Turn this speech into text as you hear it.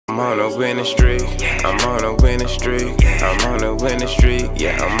on a winning streak. I'm on a winning streak. I'm on a winning streak.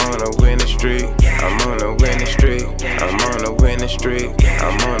 Yeah, I'm on a winning streak. I'm on a winning streak. I'm on a winning streak.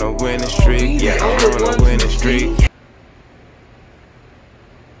 I'm on a winning streak. Yeah, I'm on a winning streak.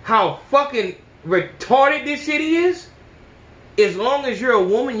 How fucking retarded this shit is? As long as you're a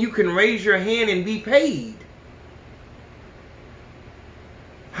woman, you can raise your hand and be paid.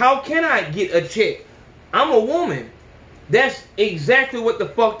 How can I get a check? I'm a woman. That's exactly what the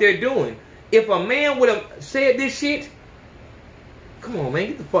fuck they're doing. If a man would have said this shit, come on, man,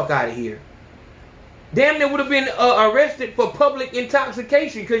 get the fuck out of here. Damn, they would have been arrested for public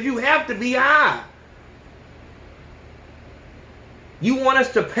intoxication because you have to be high. You want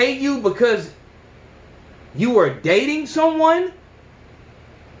us to pay you because you are dating someone?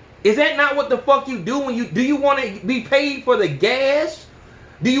 Is that not what the fuck you do when do you want to be paid for the gas?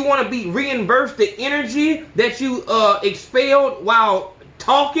 Do you want to be reimbursed the energy that you expelled while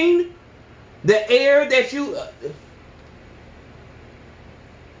talking? The air that you...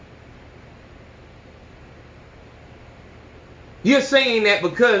 You're saying that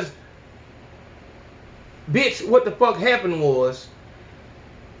because... Bitch, what the fuck happened was...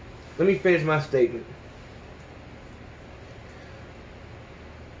 Let me finish my statement.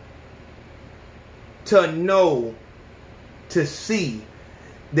 To know, to see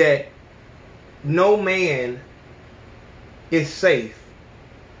that no man is safe,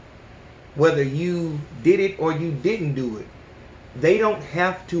 whether you did it or you didn't do it. They don't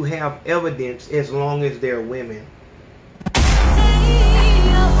have to have evidence as long as they're women.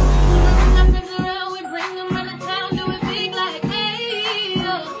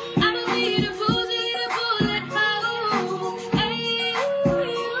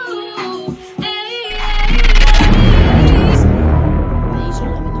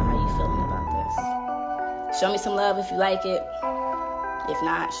 Show me some love if you like it. If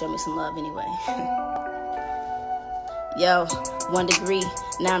not, show me some love anyway. Yo, 1 degree,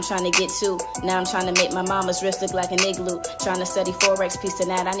 now I'm trying to get 2. Now I'm trying to make my mama's wrist look like an igloo. Trying to study Forex, piece of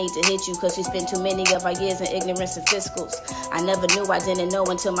that I need to hit you. Cause we spent too many of our years in ignorance and fiscals. I never knew, I didn't know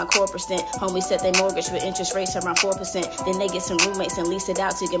until my core percent. Homies set their mortgage with interest rates around 4%. Then they get some roommates and lease it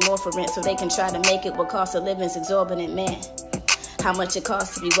out to get more for rent. So they can try to make it what cost of living's exorbitant, man. How much it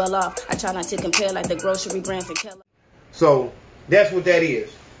costs to be well off. I try not to compare like the grocery brands and Keller. So that's what that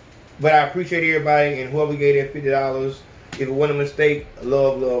is. But I appreciate everybody and whoever gave that $50. If it wasn't a mistake,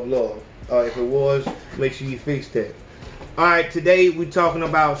 love, love, love. If it was, make sure you fix that. Alright, today we're talking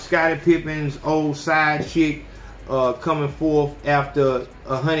about Scottie Pippen's old side chick coming forth after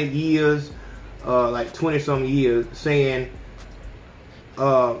 100 years, like 20-something years, saying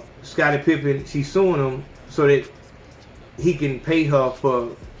Scottie Pippen, she's suing him so that he can pay her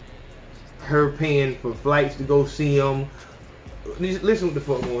for her paying for flights to go see him. Listen what the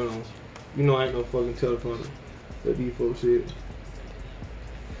fuck going on. You know I ain't no fucking telephone. What these folks said.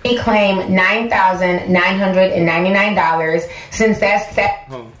 He claimed $9,999 since that's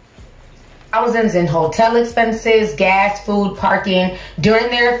thousands in hotel expenses, gas, food, parking during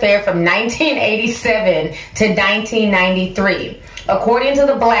their affair from 1987 to 1993. According to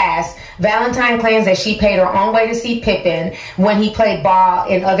the blast, Valentine claims that she paid her own way to see Pippen when he played ball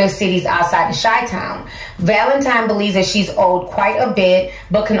in other cities outside of Chi-Town. Valentine believes that she's owed quite a bit,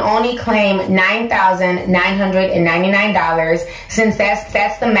 but can only claim $9,999 since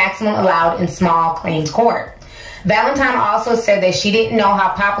that's the maximum allowed in small claims court. Valentine also said that she didn't know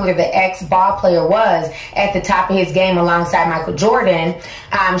how popular the ex-ball player was at the top of his game alongside Michael Jordan.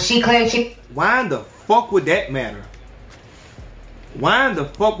 She claimed she... Why the fuck would that matter? Why in the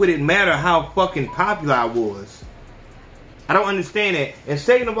fuck would it matter how fucking popular I was? I don't understand that. And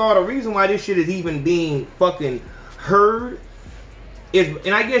second of all, the reason why this shit is even being fucking heard is,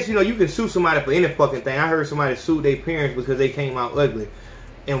 and I guess, you know, you can sue somebody for any fucking thing. I heard somebody sue their parents because they came out ugly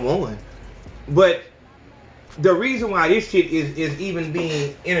and won. But the reason why this shit is even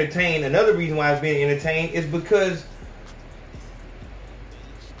being entertained, another reason why it's being entertained is because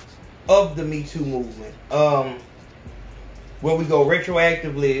of the Me Too movement. Where we go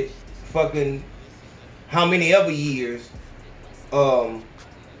retroactively fucking how many other years and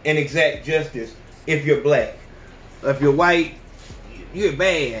exact justice if you're black. If you're white, you're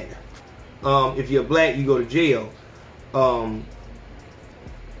bad. If you're black, you go to jail. And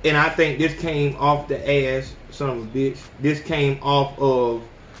I think this came off the ass, son of a bitch. This came off of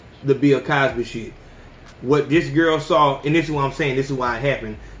the Bill Cosby shit. What this girl saw, and this is what I'm saying, this is why it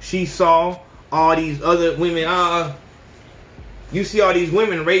happened. She saw all these other women, you see all these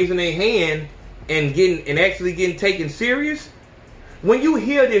women raising their hand and actually getting taken serious. When you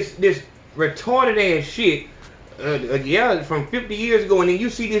hear this retarded ass shit, Yeah, from 50 years ago, and then you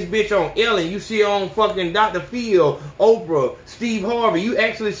see this bitch on Ellen, you see her on fucking Dr. Phil, Oprah, Steve Harvey. You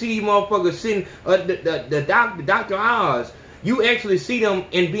actually see these motherfuckers sitting, the Dr. Oz. You actually see them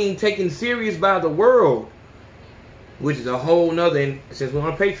and being taken serious by the world, which is a whole nother. And since we're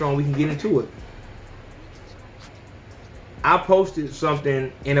on Patreon, we can get into it. I posted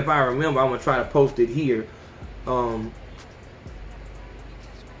something, and if I remember, I'm gonna try to post it here.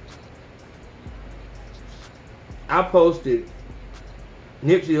 I posted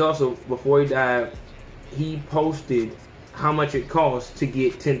Nipsey Hussle before he died. He posted how much it costs to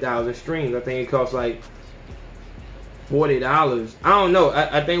get 10,000 streams. I think it costs like $40. I don't know.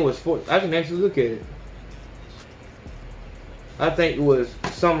 I think it was $40. I can actually look at it. I think it was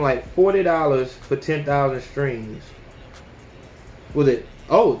something like $40 for 10,000 streams. Was it?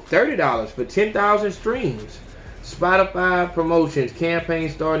 Oh, $30 for 10,000 streams. Spotify promotions campaign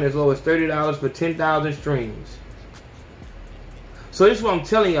starting as low as $30 for 10,000 streams. So this is what I'm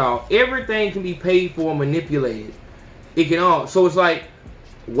telling y'all. Everything can be paid for and manipulated. It can all. So it's like,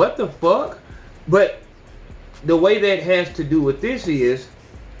 what the fuck? But the way that has to do with this is,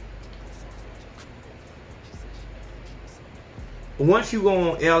 once you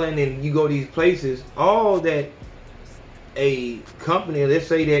go on Ellen and you go to these places, all that a company, let's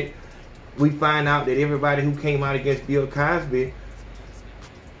say that we find out that everybody who came out against Bill Cosby,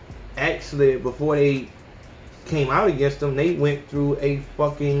 actually, before they came out against them, they went through a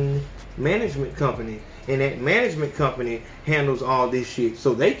fucking management company. And that management company handles all this shit.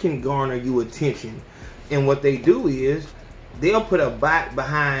 So they can garner you attention. And what they do is, they'll put a bot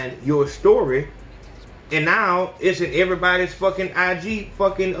behind your story. And now it's in everybody's fucking IG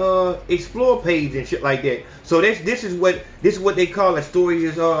fucking explore page and shit like that. So this is what they call a story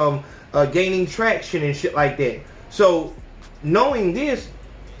is gaining traction and shit like that. So knowing this,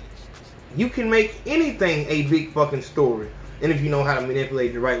 you can make anything a big fucking story. And if you know how to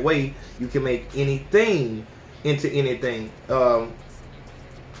manipulate it the right way, you can make anything into anything.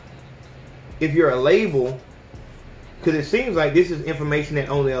 If you're a label, because it seems like this is information that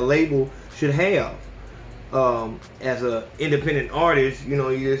only a label should have. As a independent artist, you know,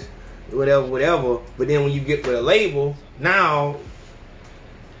 you just whatever. But then when you get with a label, now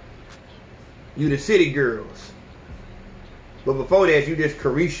you the city girls. But before that, you just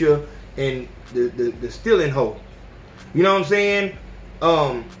Carisha and the stealing hoe. You know what I'm saying?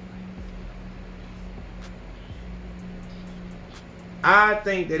 I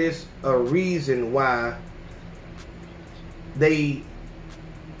think that it's a reason why they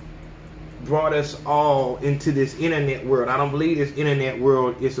brought us all into this internet world. I don't believe this internet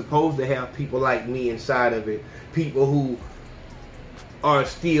world is supposed to have people like me inside of it. People who are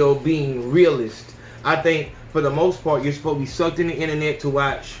still being realist. I think for the most part, you're supposed to be sucked in the internet to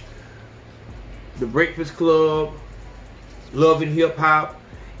watch The Breakfast Club, Love and Hip Hop,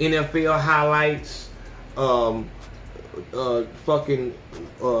 NFL highlights, fucking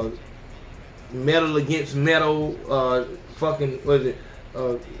Metal Against Metal, fucking, what is it,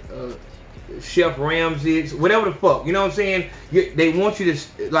 Chef Ramsay's, whatever the fuck, you know what I'm saying? They want you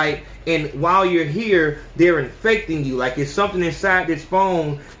to, like, and while you're here, they're infecting you. Like, it's something inside this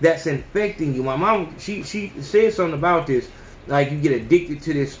phone that's infecting you. My mom, she said something about this. Like, you get addicted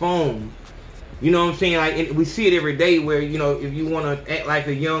to this phone. You know what I'm saying? Like, and we see it every day where, you know, if you want to act like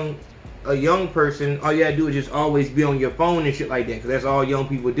a young person, all you gotta do is just always be on your phone and shit like that, because that's all young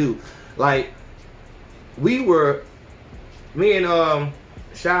people do. Like, me and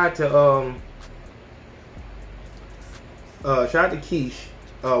shout out to Keish.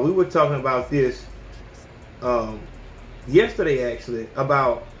 We were talking about this yesterday, actually,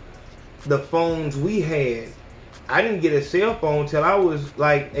 about the phones we had. I didn't get a cell phone till I was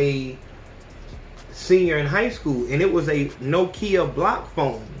like a senior in high school, and it was a Nokia block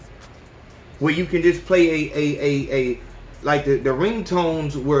phone where you can just play a like the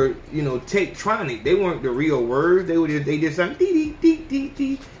ringtones were, you know, Tektronic. They weren't the real words. They just sound dee dee dee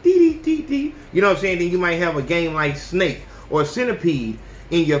dee dee dee dee. You know what I'm saying? Then you might have a game like Snake or Centipede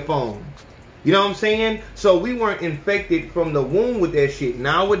in your phone. You know what I'm saying? So we weren't infected from the womb with that shit.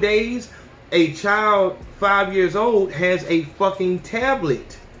 Nowadays, a child 5 years old has a fucking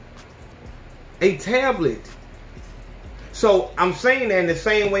tablet. A tablet. So I'm saying that in the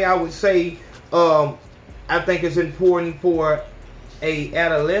same way I would say, I think it's important for a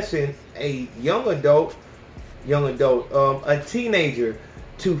adolescent, a young adult, a teenager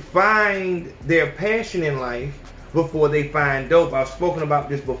to find their passion in life before they find dope. I've spoken about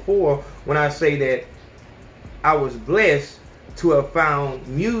this before when I say that I was blessed to have found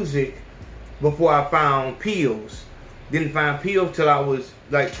music before I found pills. Didn't find pills till I was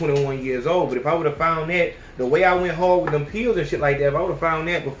like 21 years old. But if I would have found that, the way I went hard with them pills and shit like that, if I would have found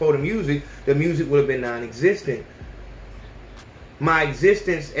that before the music would have been non-existent. My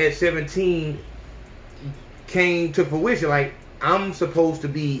existence at 17 came to fruition. Like, I'm supposed to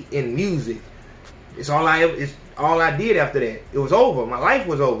be in music. It's all I did after that. It was over. My life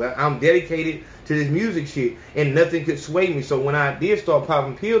was over. I'm dedicated to this music shit, and nothing could sway me. So when I did start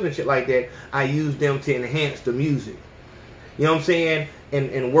popping pills and shit like that, I used them to enhance the music. You know what I'm saying?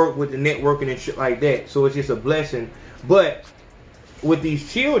 And work with the networking and shit like that. So it's just a blessing. But with these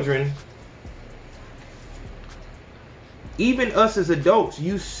children, even us as adults,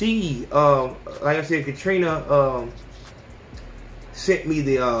 you see, like I said, Katrina sent me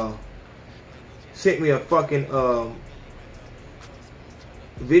a fucking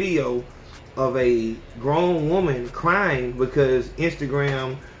video of a grown woman crying because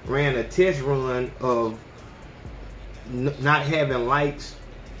Instagram ran a test run of not having likes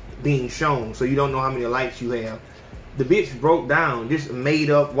being shown, so you don't know how many likes you have. The bitch broke down, this made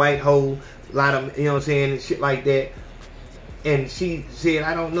up white hoe, a lot of, you know what I'm saying, shit like that. And she said,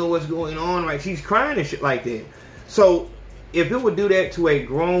 I don't know what's going on, right? She's crying and shit like that. So if it would do that to a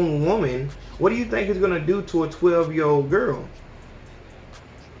grown woman, what do you think it's gonna do to a 12-year-old girl?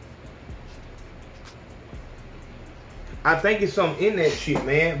 I think it's something in that shit,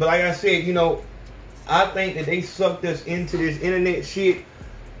 man. But like I said, you know, I think that they sucked us into this internet shit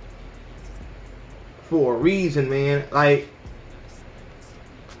for a reason, man. Like,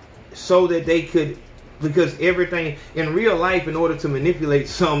 so that they could, because everything in real life, in order to manipulate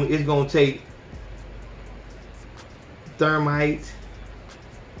something, it's gonna take thermite,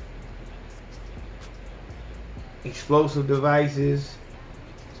 explosive devices,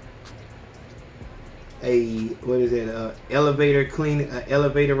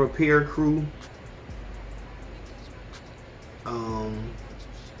 elevator repair crew,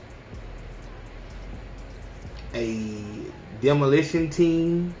 a demolition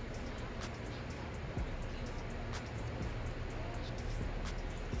team,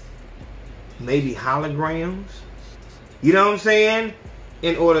 maybe holograms. You know what I'm saying?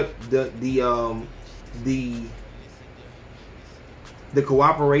 In order the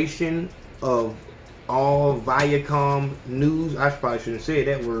cooperation of all Viacom news, I probably shouldn't say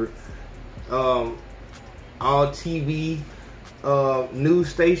that word, all TV news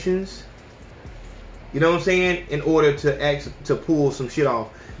stations, you know what I'm saying, in order to pull some shit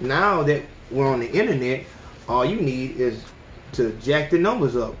off. Now that we're on the internet, all you need is to jack the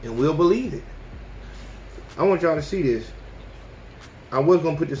numbers up and we'll believe it. I want y'all to see this. I was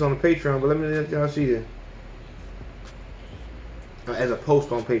gonna put this on the Patreon, but let me let y'all see this as a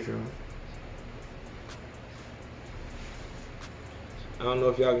post on Patreon. I don't know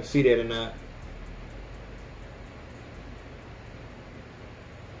if y'all can see that or not.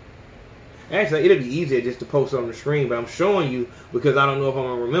 Actually, it'll be easier just to post it on the screen, but I'm showing you because I don't know if I'm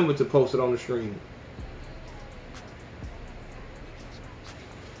gonna remember to post it on the screen.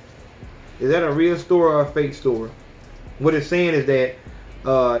 Is that a real story or a fake story? What it's saying is that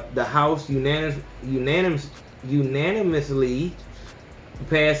the House unanimously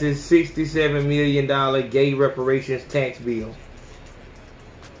passes $67 million gay reparations tax bill.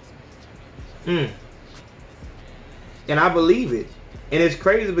 And I believe it. And it's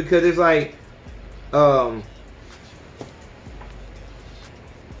crazy because it's like, that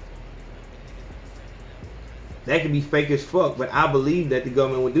could be fake as fuck, but I believe that the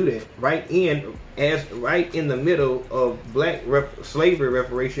government would do that right in the middle of black slavery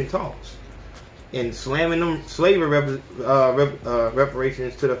reparation talks and slamming them slavery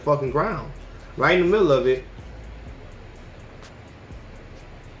reparations to the fucking ground, right in the middle of it.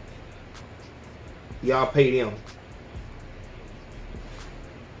 Y'all pay them.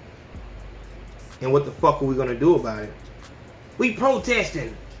 And what the fuck are we gonna do about it? We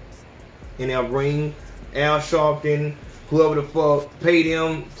protesting. And they'll bring Al Sharpton, whoever the fuck, pay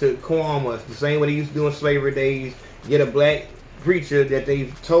them to qualm us. The same way they used to do in slavery days. Get a black preacher that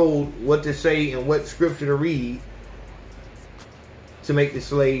they've told what to say and what scripture to read to make the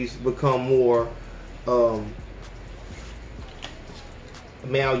slaves become more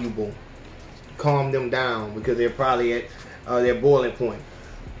malleable. Calm them down because they're probably at their boiling point.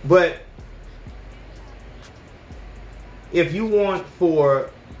 But if you want to pull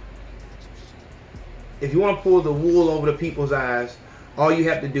the wool over the people's eyes, all you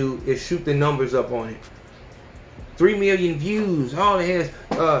have to do is shoot the numbers up on it. 3 million views. Oh, it has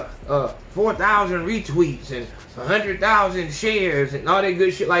 4,000 retweets and 100,000 shares and all that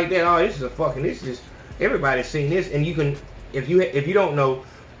good shit like that. Oh, this is everybody's seen this. And you can, if you don't know,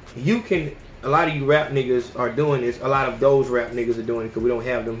 you can a lot of you rap niggas are doing this. A lot of those rap niggas are doing it because we don't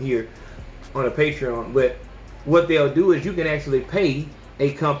have them here on a Patreon. But what they'll do is you can actually pay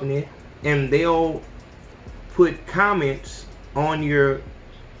a company and they'll put comments on your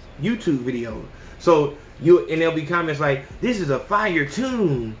YouTube video. So and there'll be comments like, "This is a fire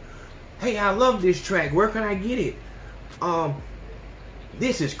tune. Hey, I love this track. Where can I get it?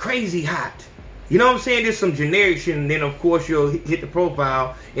 This is crazy hot." You know what I'm saying? There's some generic shit, and then of course you'll hit the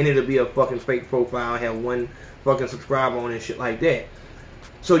profile and it'll be a fucking fake profile, have one fucking subscriber on and shit like that.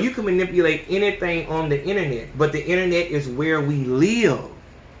 So you can manipulate anything on the internet, but the internet is where we live.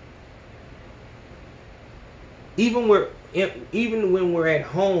 Even when we're at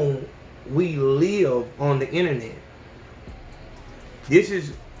home, we live on the internet. This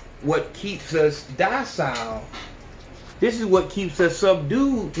is what keeps us docile. This is what keeps us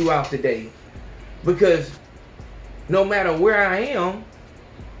subdued throughout the day. Because no matter where I am,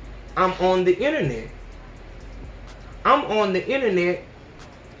 I'm on the internet. I'm on the internet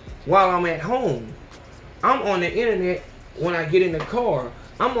while I'm at home. I'm on the internet when I get in the car.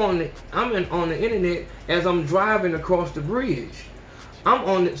 I'm on the internet as I'm driving across the bridge.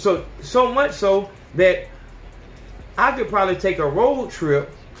 So much so that I could probably take a road trip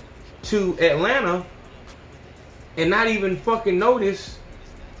to Atlanta and not even fucking notice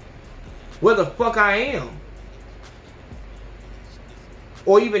where the fuck I am,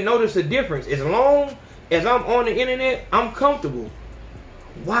 or even notice a difference. As long as I'm on the internet, I'm comfortable.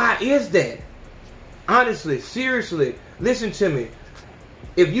 Why is that? Honestly, seriously, listen to me.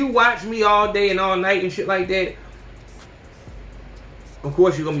 If you watch me all day and all night and shit like that, of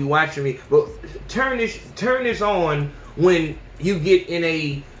course you're gonna be watching me, but turn this on when you get in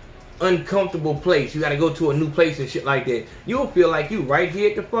a uncomfortable place. You gotta go to a new place and shit like that. You'll feel like you right here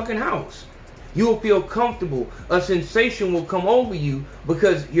at the fucking house. You'll feel comfortable. A sensation will come over you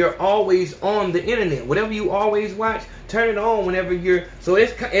because you're always on the internet. Whatever you always watch, turn it on whenever you're. So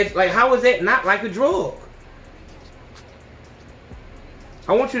it's like, how is that not like a drug?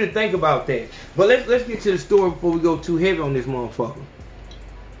 I want you to think about that. But let's get to the story before we go too heavy on this motherfucker.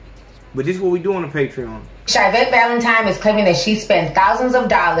 But this is what we do on the Patreon. CHEVETTE Valentine is claiming that she spent thousands of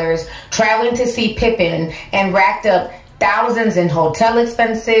dollars traveling to see Pippen and racked up thousands in hotel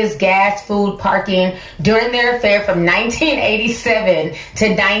expenses, gas, food, parking during their affair from 1987 to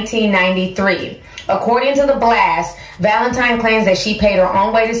 1993. According to the blast, Valentine claims that she paid her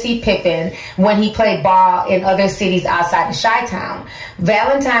own way to see Pippen when he played ball in other cities outside of Chi-Town.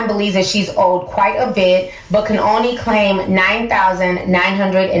 Valentine believes that she's owed quite a bit, but can only claim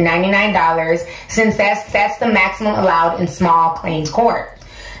 $9,999 since that's the maximum allowed in small claims court.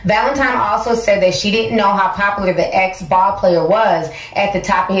 Valentine also said that she didn't know how popular the ex-ball player was at the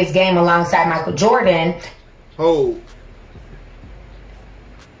top of his game alongside Michael Jordan. Oh.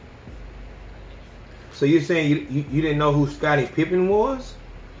 So you're saying you didn't know who Scottie Pippen was?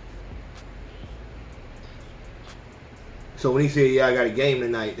 So when he said, "Yeah, I got a game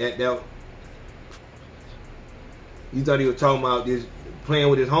tonight," that you thought he was talking about this playing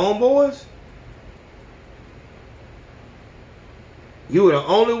with his homeboys? You were the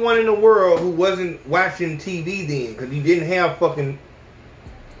only one in the world who wasn't watching TV then, because you didn't have fucking...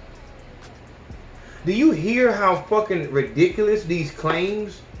 Do you hear how fucking ridiculous these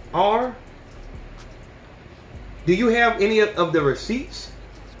claims are? Do you have any of the receipts?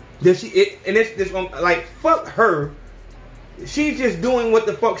 Does she? Like, fuck her. She's just doing what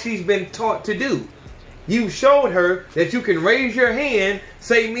the fuck she's been taught to do. You showed her that you can raise your hand,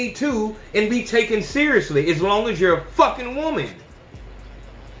 say "me too," and be taken seriously as long as you're a fucking woman.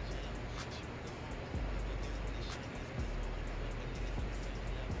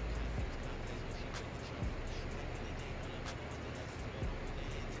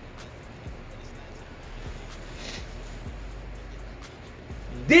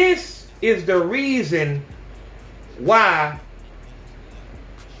 This is the reason why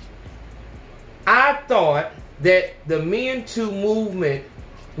I thought that the Men Too movement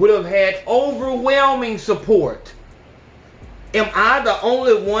would have had overwhelming support. Am I the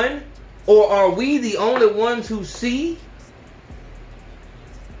only one, or are we the only ones who see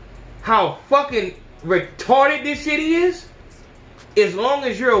how fucking retarded this shit is? As long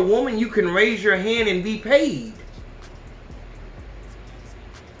as you're a woman, you can raise your hand and be paid.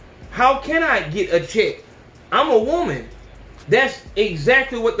 How can I get a check? I'm a woman. That's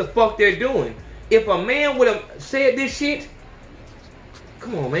exactly what the fuck they're doing. If a man would have said this shit,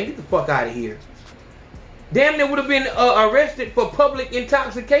 come on, man, get the fuck out of here. Damn, they would have been arrested for public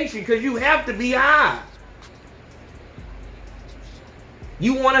intoxication because you have to be high.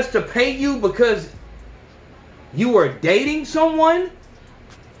 You want us to pay you because you were dating someone?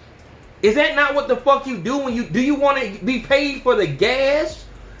 Is that not what the fuck you do when do you want to be paid for the gas?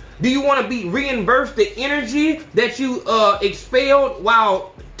 Do you want to be reimbursed the energy that you expelled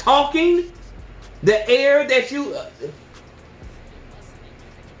while talking? The air that you...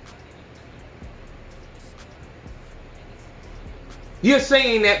 You're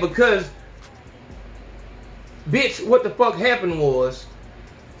saying that because, bitch, what the fuck happened was...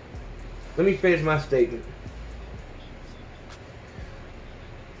 Let me finish my statement.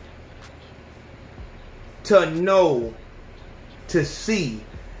 To know, to see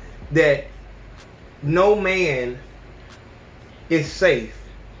that no man is safe,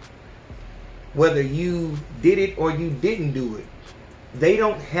 whether you did it or you didn't do it. They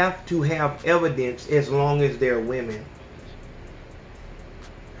don't have to have evidence as long as they're women.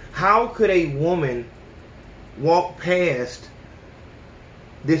 How could a woman walk past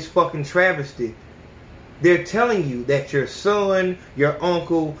this fucking travesty? They're telling you that your son, your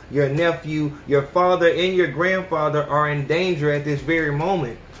uncle, your nephew, your father, and your grandfather are in danger at this very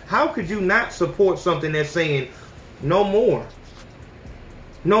moment. How could you not support something that's saying, no more?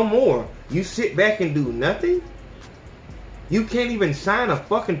 No more. You sit back and do nothing? You can't even sign a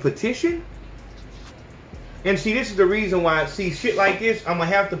fucking petition? And see, this is the reason why, see, shit like this, I'm going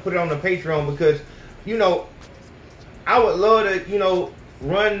to have to put it on the Patreon because, you know, I would love to, you know,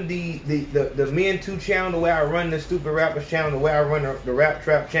 run the Men 2 channel the way I run the Stupid Rappers channel, the way I run the Rap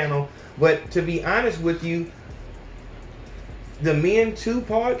Trap channel. But to be honest with you, the Men 2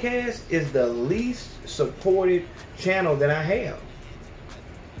 podcast is the least supported channel that I have.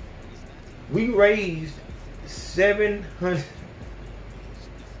 We raised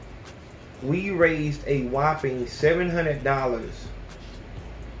a whopping $700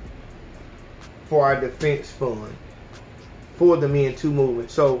 for our defense fund for the Men 2 movement.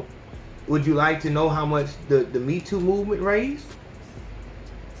 So, would you like to know how much the Me Too movement raised?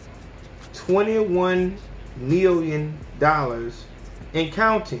 $21 million and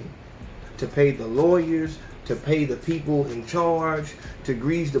counting, to pay the lawyers, to pay the people in charge, to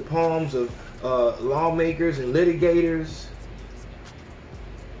grease the palms of lawmakers and litigators.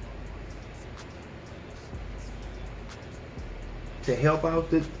 To help out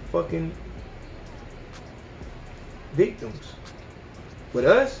the fucking victims. With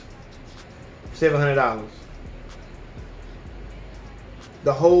us, $700.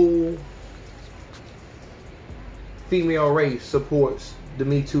 The whole female race supports the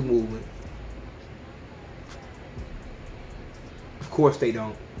Me Too movement. Of course they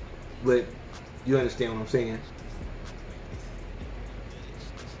don't, but you understand what I'm saying.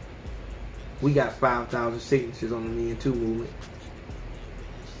 We got 5,000 signatures on the Me Too movement.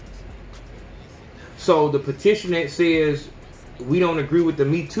 So the petition that says we don't agree with the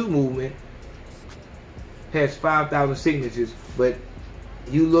Me Too movement has 5,000 signatures, but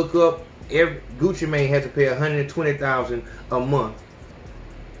you look up, every Gucci Mane has to pay $120,000 a month.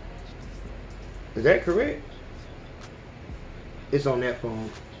 Is that correct? It's on that phone.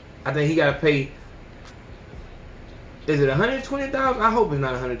 I think he got to pay. Is it $120,000? I hope it's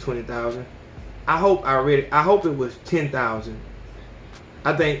not $120,000. I hope I read it. I hope it was $10,000.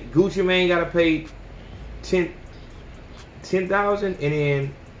 I think Gucci Mane got to pay $10,000, and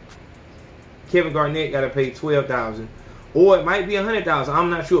then Kevin Garnett got to pay $12,000, or it might be $100,000. I'm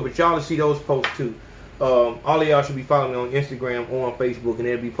not sure, but y'all will see those posts too. All of y'all should be following me on Instagram or on Facebook, and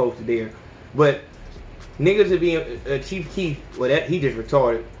it'll be posted there. But niggas are being Chief Keef. Well, that he just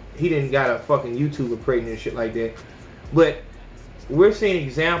retarded. He didn't got a fucking YouTuber pregnant and shit like that. But we're seeing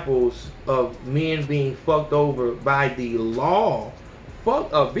examples of men being fucked over by the law.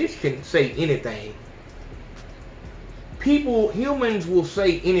 Fuck, a bitch can say anything. Humans will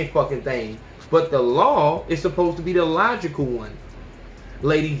say any fucking thing, but the law is supposed to be the logical one.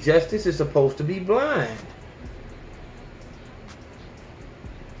 Lady Justice is supposed to be blind.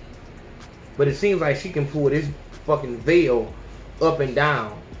 But it seems like she can pull this fucking veil up and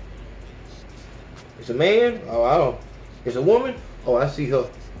down. It's a man? Oh, I don't. It's a woman? Oh, I see her.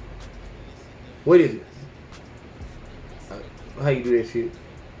 What is it? How you do that shit?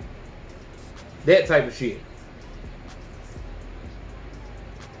 That type of shit.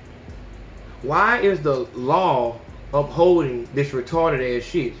 Why is the law upholding this retarded ass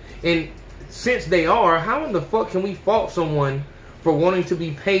shit? And since they are, how in the fuck can we fault someone for wanting to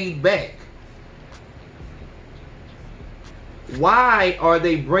be paid back? Why are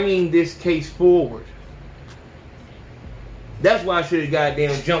they bringing this case forward? That's why I should have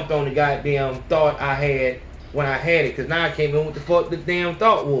goddamn jumped on the goddamn thought I had when I had it, because now I can't remember what the fuck the damn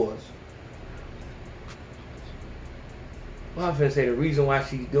thought was. Well, I was gonna say the reason why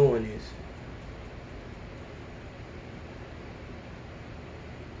she's doing this.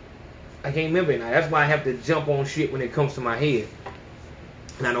 I can't remember it now. That's why I have to jump on shit when it comes to my head.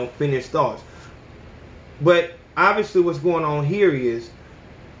 And I don't finish thoughts. But obviously what's going on here is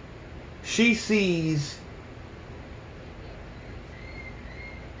she sees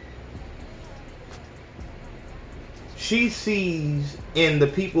in the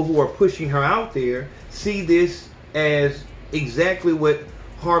people who are pushing her out there, see this as exactly what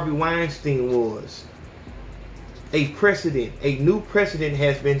Harvey Weinstein was. A precedent. A new precedent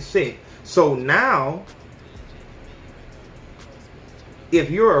has been set. So now, if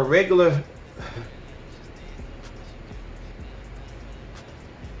you're a regular...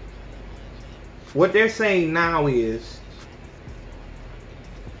 What they're saying now is,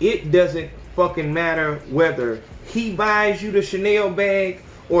 it doesn't fucking matter whether he buys you the Chanel bag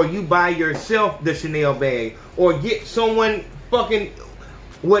or you buy yourself the Chanel bag or get someone fucking...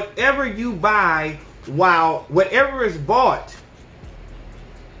 Whatever you buy, while whatever is bought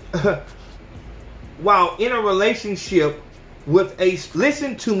while in a relationship with a...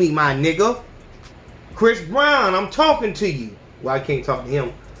 Listen to me, my nigga. Chris Brown, I'm talking to you. Well, I can't talk to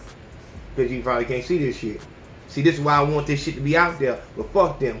him because you probably can't see this shit. See, this is why I want this shit to be out there. But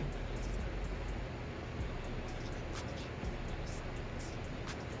fuck them.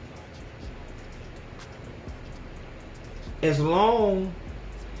 As long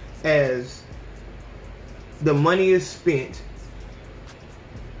as the money is spent.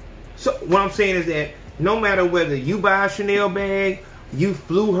 So what I'm saying is that no matter whether you buy a Chanel bag, you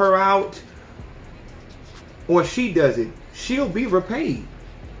flew her out, or she does it, she'll be repaid.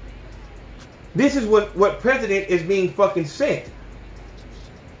 This is what precedent is being fucking set.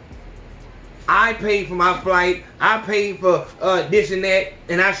 I paid for my flight, I paid for this and that,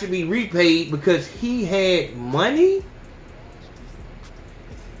 and I should be repaid because he had money?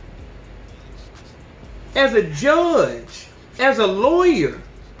 As a judge, as a lawyer,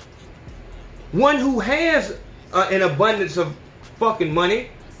 one who has an abundance of fucking money,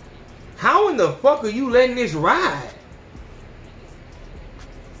 how in the fuck are you letting this ride?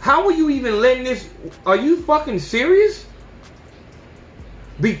 How are you even letting this... Are you fucking serious?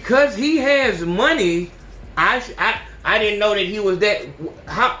 Because he has money, I didn't know that he was that...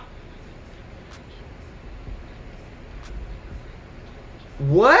 How...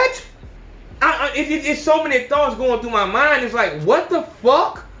 What? It's so many thoughts going through my mind. It's like, what the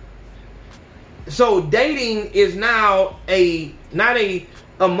fuck? So dating is now not a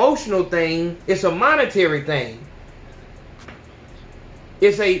emotional thing. It's a monetary thing.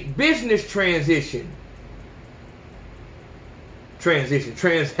 It's a business transaction.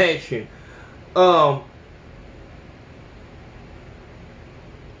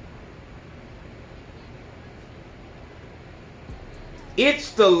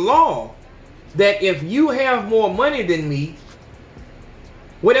 It's the law that if you have more money than me,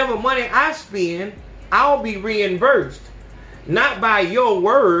 whatever money I spend, I'll be reimbursed. Not by your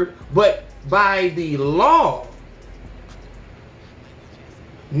word, but by the law.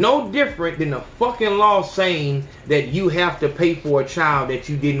 No different than the fucking law saying that you have to pay for a child that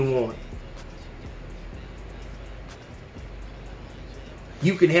you didn't want.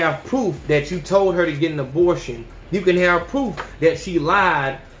 You can have proof that you told her to get an abortion. You can have proof that she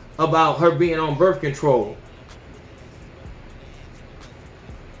lied about her being on birth control.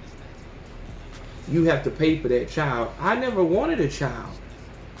 You have to pay for that child. I never wanted a child.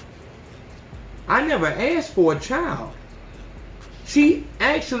 I never asked for a child. She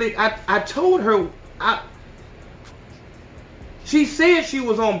actually, I told her, she said she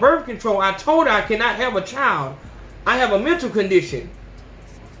was on birth control. I told her I cannot have a child. I have a mental condition.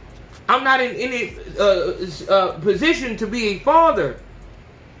 I'm not in any position to be a father.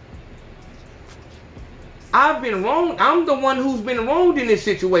 I've been wronged. I'm the one who's been wronged in this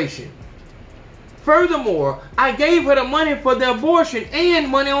situation. Furthermore, I gave her the money for the abortion and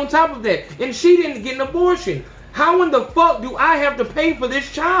money on top of that. And she didn't get an abortion. How in the fuck do I have to pay for this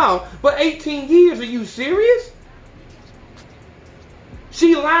child for 18 years? Are you serious?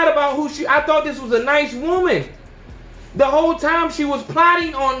 She lied about who she... I thought this was a nice woman. The whole time she was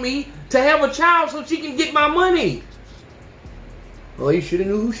plotting on me to have a child so she can get my money. Well, you should have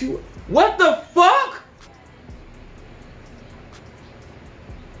knew who she was. What the fuck?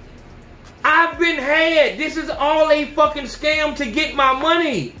 I've been had. This is all a fucking scam to get my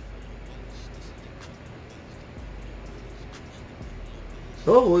money.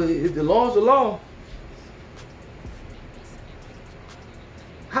 Oh, well, the law's the law.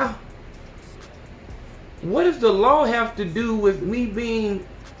 How? What does the law have to do with me being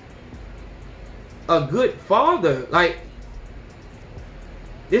a good father? Like,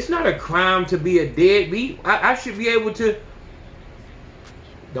 it's not a crime to be a deadbeat. I should be able to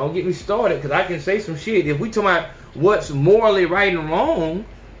don't get me started, because I can say some shit. If we talking about what's morally right and wrong,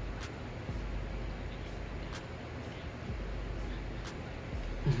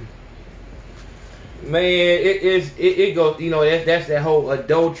 man, it goes, you know, that's that whole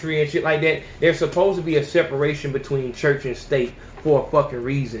adultery and shit like that. There's supposed to be a separation between church and state for a fucking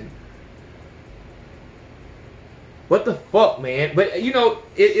reason. What the fuck, man? But, you know,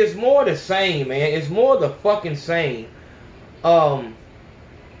 it's more the same, man. It's more the fucking same. But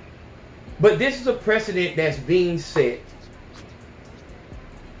this is a precedent that's being set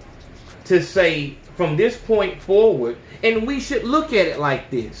to say, from this point forward, and we should look at it like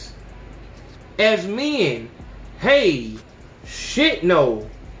this. As men, hey, shit no.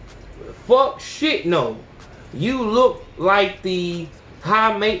 Fuck shit no. You look like the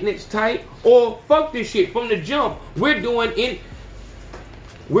high maintenance type, or fuck this shit from the jump. We're doing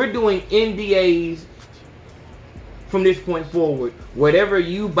NDAs from this point forward. Whatever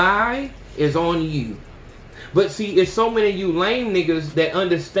you buy is on you. But see, it's so many of you lame niggas that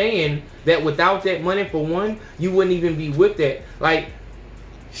understand that without that money, for one, you wouldn't even be with that. Like,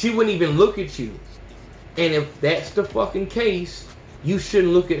 she wouldn't even look at you. And if that's the fucking case, you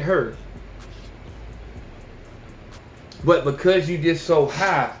shouldn't look at her. But because you just so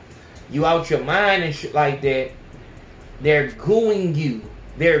high, you out your mind and shit like that, they're gooing you.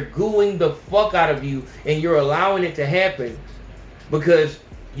 They're gooing the fuck out of you, and you're allowing it to happen because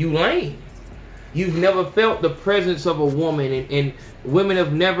you lame. You've never felt the presence of a woman, and women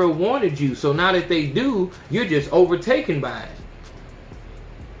have never wanted you. So now that they do, you're just overtaken by it.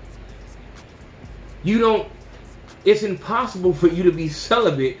 You don't, it's impossible for you to be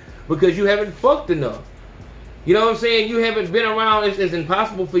celibate because you haven't fucked enough. You know what I'm saying? You haven't been around. It's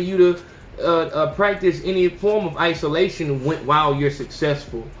impossible for you to practice any form of isolation while you're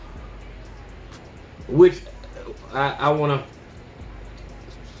successful. Which I want to,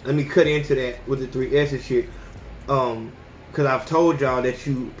 let me cut into that with the 3 S's shit. Because I've told y'all that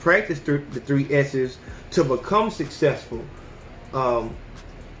you practice the 3 S's to become successful.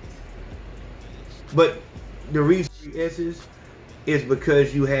 But the reason 3 S's is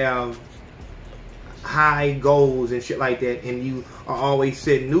because you have high goals and shit like that, and you are always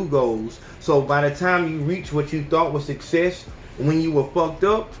setting new goals. So by the time you reach what you thought was success when you were fucked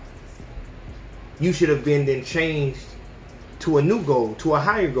up, you should have been then changed to a new goal, to a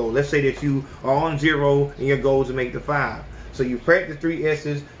higher goal. Let's say that you are on 0 and your goal is to make the 5. So you practice 3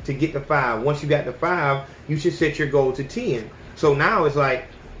 S's to get the 5. Once you got the 5, you should set your goal to 10. So now it's like,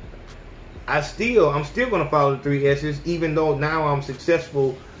 I'm still going to follow the 3 S's, even though now I'm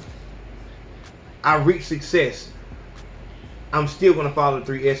successful. I reach success. I'm still going to follow the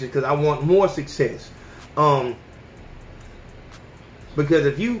 3 S's because I want more success. Because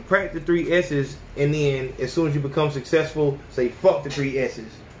if you practice the 3 S's and then as soon as you become successful, say fuck the 3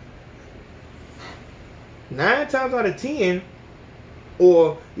 S's. 9 times out of 10,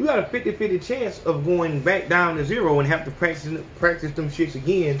 or you got a 50-50 chance of going back down to 0 and have to practice them shits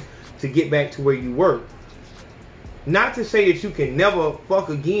again to get back to where you were. Not to say that you can never fuck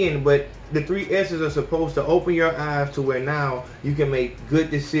again, but the 3 S's are supposed to open your eyes to where now you can make good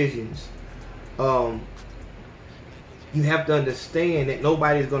decisions. You have to understand that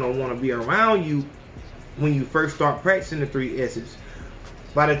nobody's going to want to be around you when you first start practicing the 3 S's.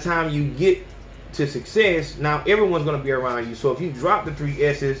 By the time you get to success, now everyone's going to be around you. So if you drop the 3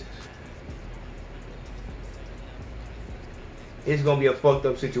 S's, it's going to be a fucked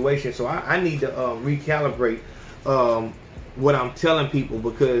up situation. So I need to recalibrate what I'm telling people,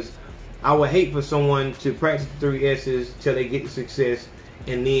 because I would hate for someone to practice the 3 S's till they get to success,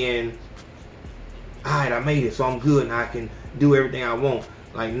 and then, alright, I made it, so I'm good and I can do everything I want.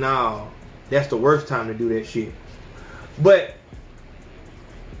 Like, nah, that's the worst time to do that shit. But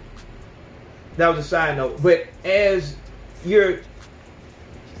that was a side note. But as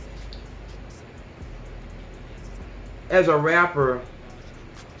a rapper,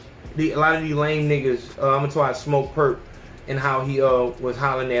 a lot of these lame niggas, I'm gonna talk about Smoke Perp and how he was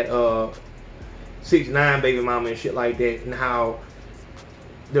hollering at 6ix9ine baby mama and shit like that, and how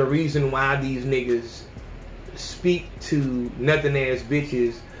the reason why these niggas speak to nothing ass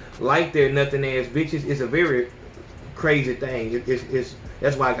bitches like they're nothing ass bitches is a very crazy thing.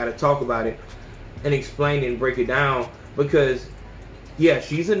 That's why I gotta talk about it and explain it and break it down, because yeah,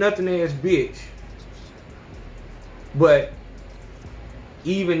 she's a nothing ass bitch, but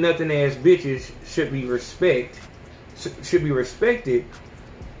even nothing ass bitches should be respected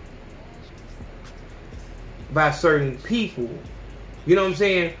by certain people. You know what I'm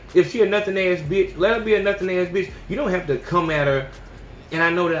saying? If she a nothing ass bitch, let her be a nothing ass bitch. You don't have to come at her. And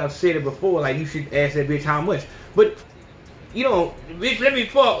I know that I've said it before, like you should ask that bitch how much. But you know, bitch, let me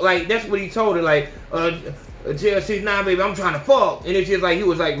fuck. Like, that's what he told her. Like, tell 6ix9ine, baby, I'm trying to fuck. And it's just like, he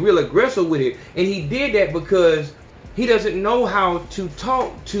was like real aggressive with it. And he did that because he doesn't know how to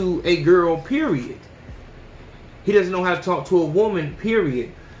talk to a girl, period. He doesn't know how to talk to a woman,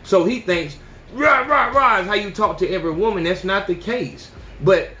 period. So he thinks, rah, rah, rah, is how you talk to every woman. That's not the case.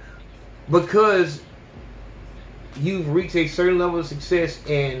 But because you've reached a certain level of success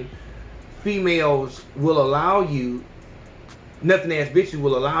and females will allow you, nothing ass bitches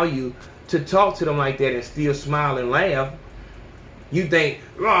will allow you to talk to them like that and still smile and laugh, you think,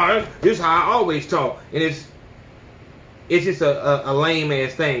 oh, this is how I always talk. And it's just a lame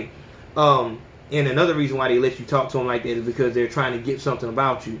ass thing. And another reason why they let you talk to them like that is because they're trying to get something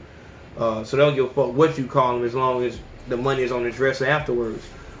about you. So they don't give a fuck what you call them as long as the money is on the dresser afterwards.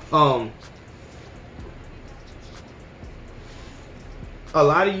 A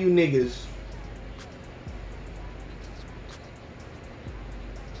lot of you niggas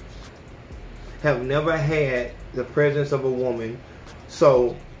have never had the presence of a woman,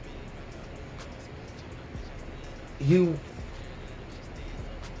 so you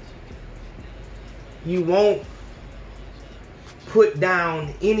won't put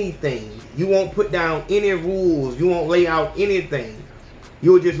down anything. You won't put down any rules. You won't lay out anything.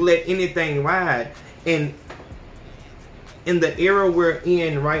 You'll just let anything ride. And in the era we're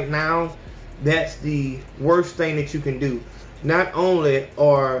in right now, that's the worst thing that you can do. Not only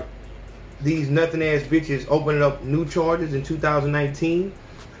are these nothing ass bitches opening up new charges in 2019,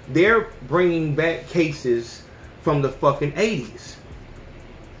 they're bringing back cases from the fucking 80s.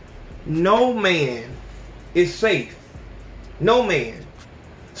 No man is safe. No man.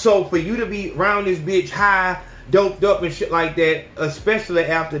 So for you to be around this bitch high, doped up and shit like that, especially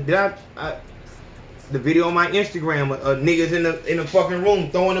after that, the video on my Instagram of niggas in the fucking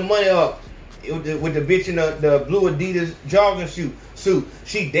room throwing the money up with the bitch in the blue Adidas jogging suit.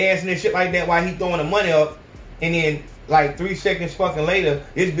 She dancing and shit like that while he throwing the money up, and then like 3 seconds fucking later,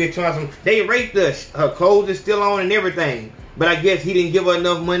 this bitch trying some. They raped us. Her clothes is still on and everything. But I guess he didn't give her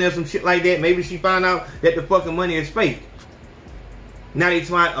enough money or some shit like that. Maybe she found out that the fucking money is fake. Now they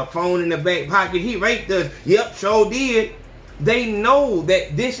find a phone in the back pocket. He raped us. Yep, sure did. They know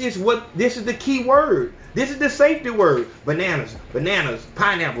that this is the key word. This is the safety word. Bananas,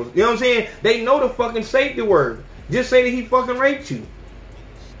 pineapples. You know what I'm saying? They know the fucking safety word. Just say that he fucking raped you.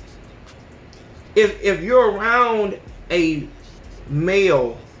 If you're around a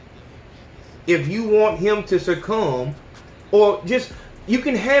male, if you want him to succumb, or just, you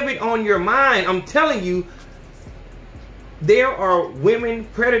can have it on your mind. I'm telling you, there are women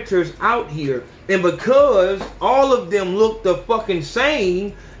predators out here. And because all of them look the fucking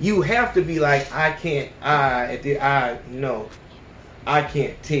same, you have to be like, I can't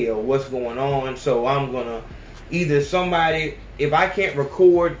tell what's going on. So I'm gonna, either somebody, if I can't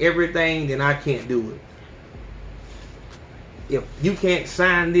record everything, then I can't do it. If you can't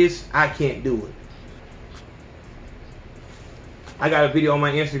sign this, I can't do it. I got a video on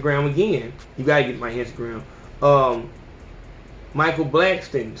my Instagram again. You gotta get my Instagram. Michael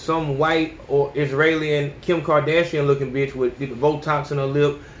Blackston, some white or Israeli and Kim Kardashian looking bitch with the Botox in her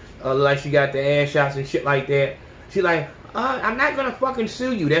lip, like she got the ass shots and shit like that. She like, I'm not gonna fucking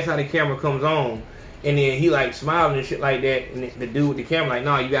sue you. That's how the camera comes on. And then he like smiling and shit like that. And the dude with the camera like,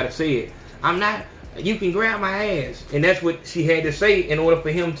 no, you gotta say it. I'm not, you can grab my ass. And that's what she had to say in order for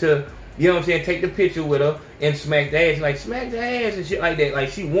him to, you know what I'm saying, take the picture with her and smack the ass. Like, smack the ass and shit like that. Like,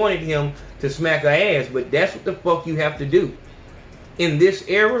 she wanted him to smack her ass. But that's what the fuck you have to do. In this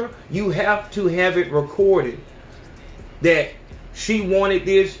era, you have to have it recorded that she wanted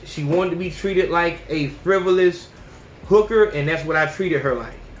this. She wanted to be treated like a frivolous hooker, and that's what I treated her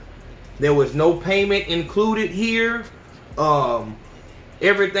like. There was no payment included here.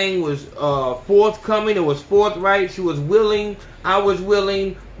 Everything was forthcoming. It was forthright. She was willing. I was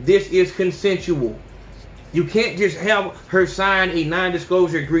willing. This is consensual. You can't just have her sign a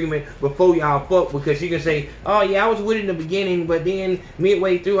non-disclosure agreement before y'all fuck, because she can say, oh yeah, I was with it in the beginning, but then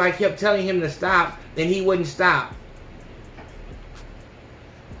midway through I kept telling him to stop and he wouldn't stop.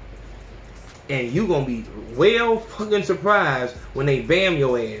 And you gonna be well fucking surprised when they bam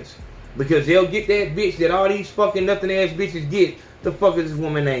your ass, because they'll get that bitch that all these fucking nothing ass bitches get. The fuck is this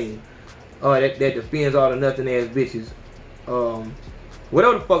woman name? That defends all the nothing ass bitches.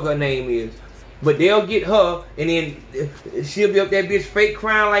 Whatever the fuck her name is. But they'll get her, and then she'll be up that bitch fake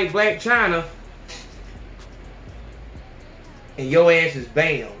crying like Black China, and your ass is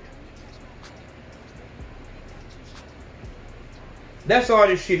bammed. That's all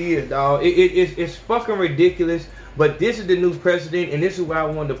this shit is, dog. It's fucking ridiculous. But this is the new precedent, and this is what I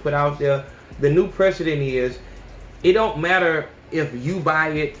wanted to put out there. The new precedent is, it don't matter if you buy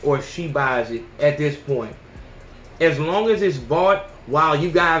it or she buys it at this point. As long as it's bought while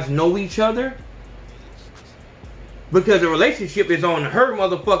you guys know each other. Because the relationship is on her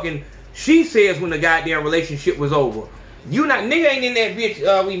motherfucking... She says when the goddamn relationship was over. You not... Nigga ain't in that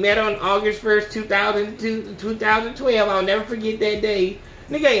bitch. We met on August 1st, 2012. I'll never forget that day.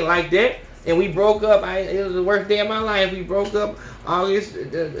 Nigga ain't like that. And we broke up. It was the worst day of my life. We broke up August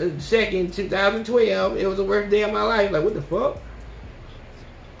 2nd, 2012. It was the worst day of my life. Like, what the fuck?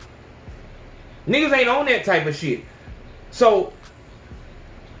 Niggas ain't on that type of shit. So...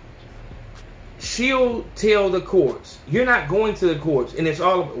 she'll tell the courts. You're not going to the courts. And it's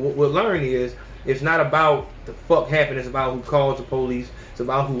all, what we'll learn is, it's not about the fuck happened. It's about who calls the police. It's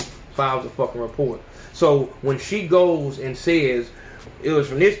about who files the fucking report. So when she goes and says, it was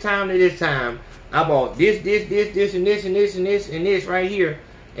from this time to this time, I bought this, and this, and this right here.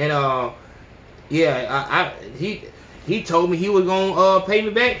 And, yeah, he told me he was gonna pay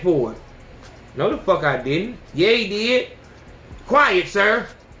me back for it. No, the fuck I didn't. Yeah, he did. Quiet, sir.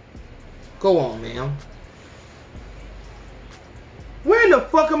 Go on, ma'am. Where in the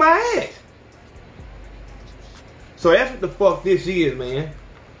fuck am I at? So that's what the fuck this is, man.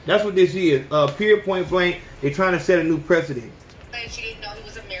 That's what this is. Period, point blank. They're trying to set a new precedent. She didn't know he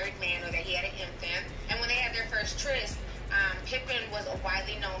was a married man or that he had an infant. And when they had their first tryst, Pippen was a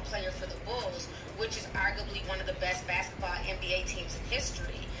widely known player for the Bulls, which is arguably one of the best basketball NBA teams in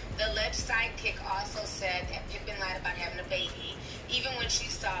history. The alleged sidekick also said that Pippen lied about having a baby. Even when she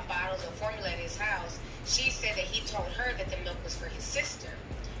saw bottles of formula at his house, she said that he told her that the milk was for his sister.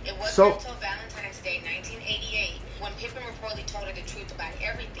 It wasn't until Valentine's Day 1988 when Pippen reportedly told her the truth about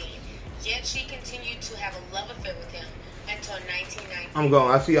everything, yet she continued to have a love affair with him until 1990. I'm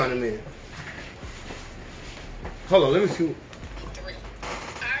going. I'll see y'all in a minute. Hold on, let me see.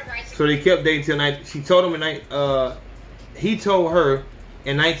 So they kept dating till night. She told him he told her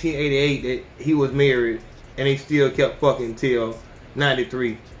in 1988 that he was married, and they still kept fucking till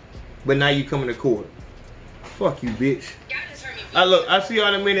 93. But now you coming to court. Fuck you, bitch. Look, I'll see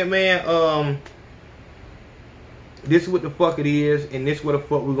y'all in a minute, man. This is what the fuck it is, and this is what the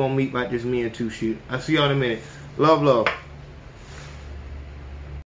fuck we're gonna meet about this Me and Two shit. I'll see y'all in a minute. Love, love.